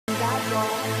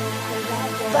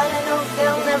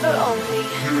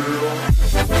And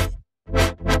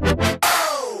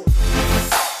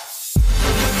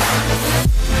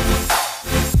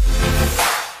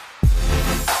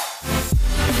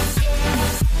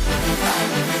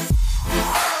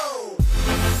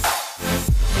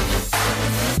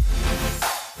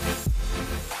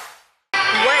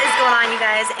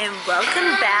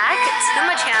welcome back to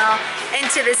my channel and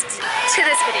to this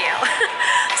video.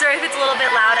 Sorry if it's a little bit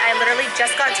loud. I literally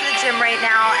just got to the gym right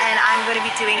now and I'm going to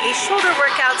be doing a shoulder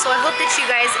workout, so I hope that you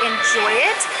guys enjoy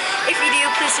it. If you do,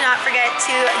 please do not forget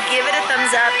to give it a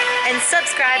thumbs up and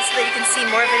subscribe so that you can see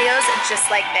more videos just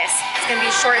like this. It's going to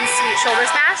be a short and sweet shoulder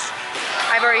smash.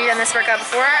 I've already done this workout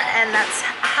before and that's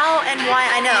how and why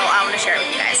I know I want to share it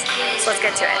with you guys. So let's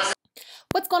get to it.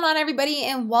 What's going on, everybody,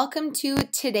 and welcome to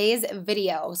today's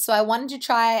video. So I wanted to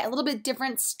try a little bit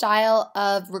different style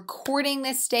of recording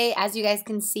this day. As you guys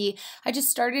can see, I just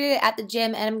started it at the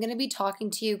gym and I'm going to be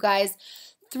talking to you guys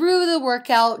through the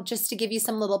workout just to give you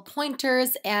some little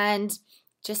pointers and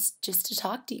just to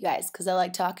talk to you guys because I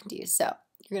like talking to you. So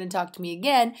you're going to talk to me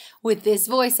again with this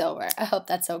voiceover. I hope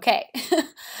that's okay.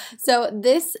 So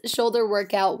this shoulder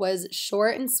workout was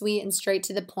short and sweet and straight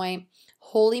to the point.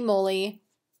 Holy moly.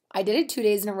 I did it 2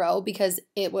 days in a row because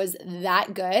it was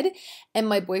that good, and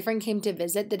my boyfriend came to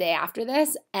visit the day after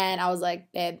this, and I was like,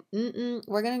 babe,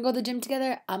 we're going to go to the gym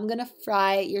together. I'm going to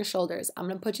fry your shoulders. I'm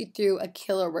going to put you through a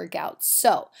killer workout.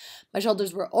 So my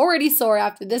shoulders were already sore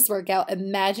after this workout.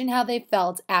 Imagine how they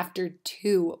felt after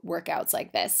 2 workouts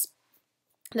like this.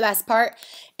 The best part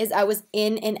is I was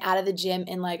in and out of the gym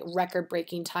in like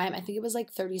record-breaking time. I think it was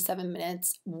like 37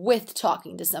 minutes with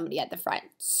talking to somebody at the front.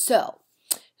 So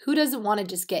who doesn't want to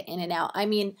just get in and out? I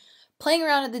mean, playing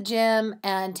around at the gym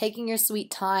and taking your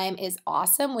sweet time is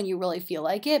awesome when you really feel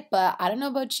like it, but I don't know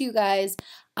about you guys.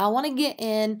 I want to get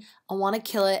in, I want to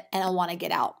kill it, and I want to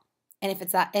get out. And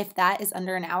if that is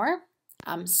under an hour,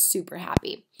 I'm super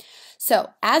happy.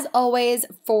 So, as always,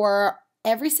 for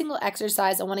every single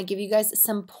exercise, I want to give you guys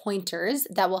some pointers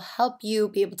that will help you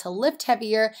be able to lift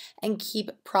heavier and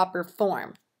keep proper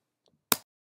form.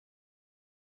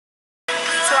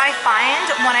 So I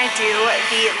find when I do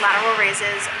the lateral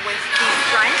raises with the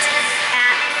front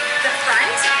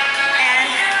and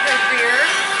the rear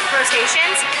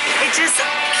rotations, it just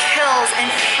kills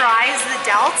and fries the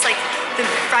delts, like the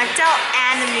front delt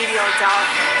and the medial delt.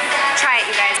 Try it,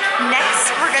 you guys.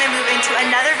 Next, we're going to move into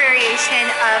another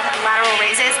variation of lateral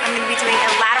raises. I'm going to be doing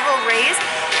a lateral raise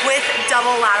with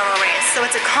double lateral raise. So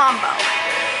it's a combo.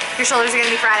 Your shoulders are going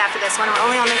to be fried after this one. We're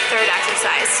only on the 3rd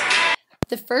exercise.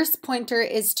 The first pointer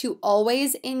is to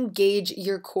always engage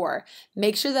your core.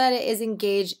 Make sure that it is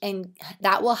engaged, and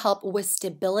that will help with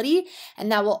stability,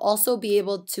 and that will also be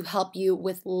able to help you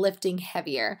with lifting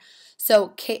heavier.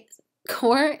 So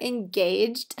core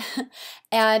engaged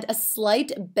and a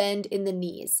slight bend in the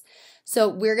knees. So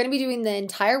we're going to be doing the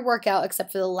entire workout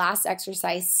except for the last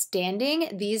exercise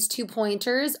standing. These 2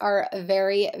 pointers are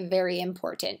very, very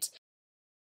important.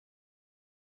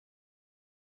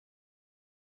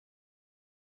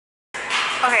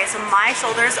 Okay, so my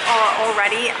shoulders are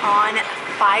already on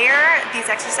fire. These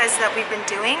exercises that we've been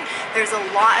doing, there's a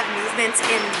lot of movements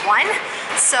in one.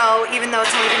 So even though it's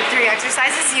only been 3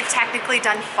 exercises, you've technically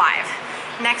done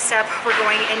 5. Next up, we're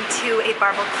going into a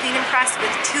barbell clean and press with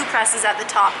 2 presses at the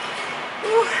top.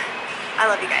 Ooh, I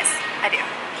love you guys. I do.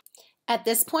 At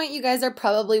this point, you guys are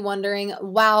probably wondering,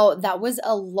 wow, that was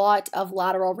a lot of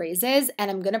lateral raises, and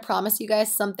I'm going to promise you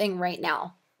guys something right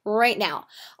now. Right now,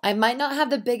 I might not have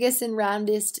the biggest and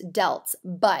roundest delts,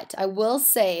 but I will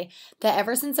say that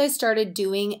ever since I started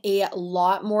doing a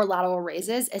lot more lateral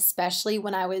raises, especially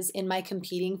when I was in my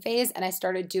competing phase and I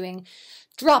started doing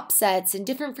drop sets and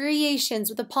different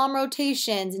variations with the palm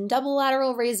rotations and double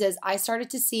lateral raises, I started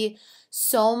to see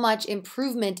so much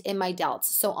improvement in my delts.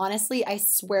 So honestly, I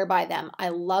swear by them. I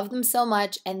love them so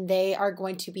much, and they are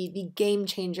going to be the game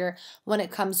changer when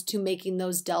it comes to making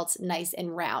those delts nice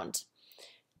and round.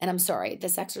 And I'm sorry,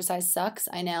 this exercise sucks,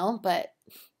 I know, but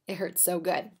it hurts so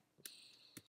good.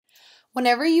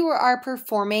 Whenever you are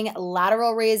performing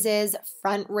lateral raises,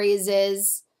 front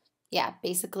raises, yeah,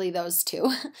 basically those 2,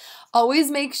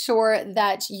 always make sure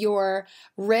that your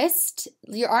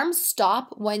arms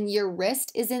stop when your wrist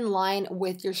is in line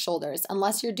with your shoulders.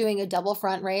 Unless you're doing a double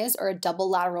front raise or a double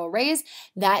lateral raise,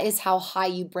 that is how high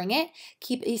you bring it.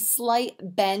 Keep a slight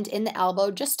bend in the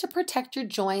elbow just to protect your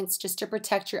joints, just to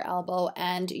protect your elbow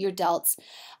and your delts,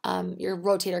 your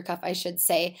rotator cuff, I should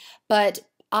say. But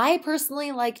I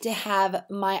personally like to have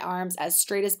my arms as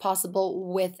straight as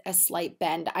possible with a slight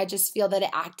bend. I just feel that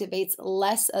it activates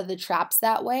less of the traps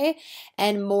that way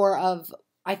and more of,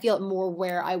 I feel it more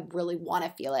where I really want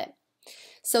to feel it.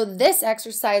 So this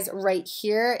exercise right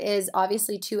here is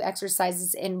obviously 2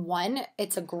 exercises in one.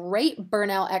 It's a great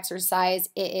burnout exercise.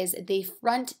 It is the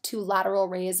front to lateral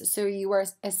raise. So you are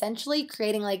essentially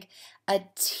creating like a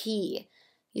T.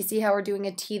 You see how we're doing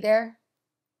a T there?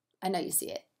 I know you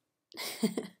see it.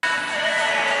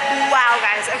 Wow,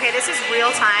 guys. Okay, this is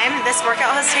real time. This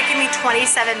workout has taken me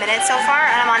 27 minutes so far,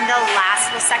 and I'm on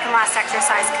the second last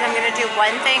exercise because I'm going to do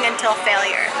one thing until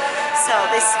failure. So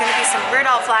this is going to be some rear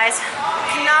delt flies.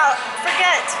 Cannot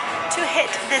forget to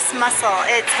hit this muscle.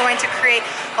 It's going to create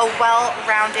a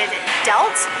well-rounded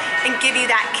delt and give you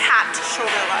that capped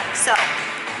shoulder look. So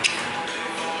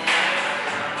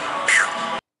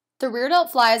the rear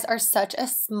delt flies are such a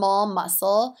small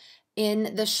muscle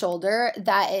in the shoulder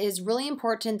that it is really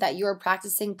important that you are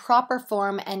practicing proper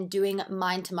form and doing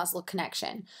mind to muscle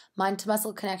connection. Mind to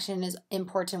muscle connection is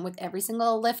important with every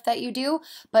single lift that you do,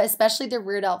 but especially the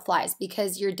rear delt flies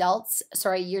because your traps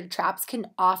can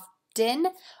often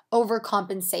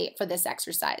overcompensate for this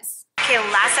exercise. Okay,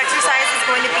 last exercise is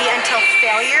going to be until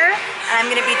failure, and I'm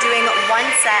going to be doing one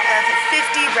set of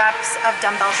 50 reps of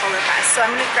dumbbell shoulder press. So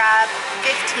I'm going to grab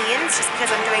 15s just because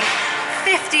I'm doing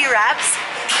 50 reps.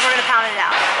 We're going to pound it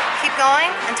out. Keep going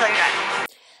until you're done.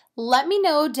 Let me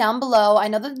know down below. I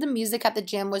know that the music at the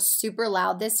gym was super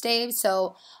loud this day,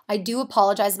 so I do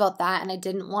apologize about that, and I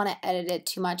didn't want to edit it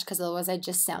too much because otherwise I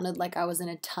just sounded like I was in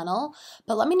a tunnel.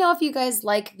 But let me know if you guys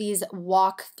like these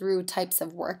walk-through types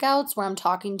of workouts where I'm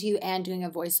talking to you and doing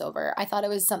a voiceover. I thought it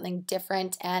was something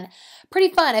different and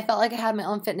pretty fun. I felt like I had my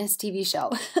own fitness TV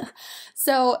show.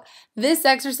 So this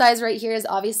exercise right here is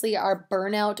obviously our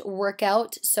burnout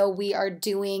workout. So we are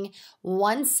doing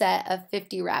one set of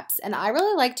 50 reps, and I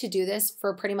really like to do this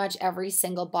for pretty much every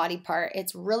single body part.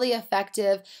 It's really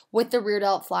effective with the rear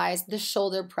delt flies, the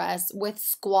shoulder press, with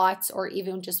squats, or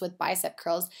even just with bicep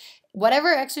curls.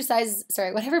 Whatever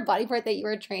body part that you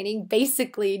are training,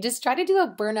 basically just try to do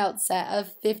a burnout set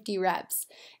of 50 reps.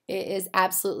 It is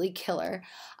absolutely killer.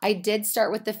 I did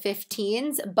start with the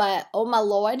 15s, but oh my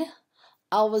Lord,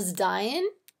 I was dying.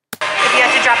 If you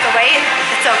have to drop the weight,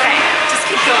 it's okay. Just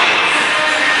keep going.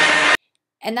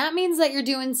 And that means that you're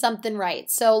doing something right.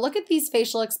 So look at these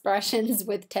facial expressions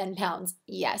with 10 pounds.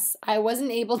 Yes, I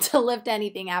wasn't able to lift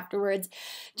anything afterwards.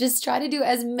 Just try to do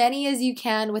as many as you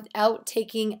can without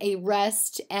taking a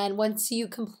rest. And once you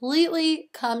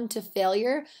completely come to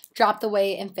failure, drop the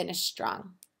weight and finish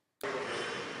strong.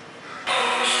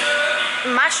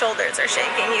 My shoulders are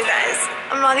shaking, you guys.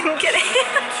 I'm not even kidding.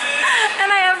 And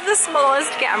I have the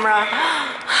smallest camera.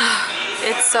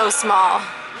 It's so small.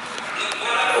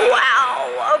 Wow,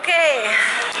 okay.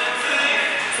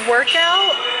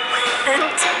 Workout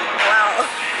went well.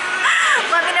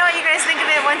 Let me know what you guys think of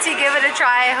it once you give it a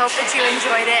try. I hope that you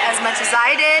enjoyed it as much as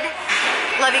I did.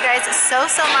 Love you guys so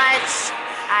much.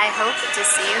 I hope to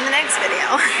see you in the next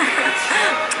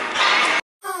video.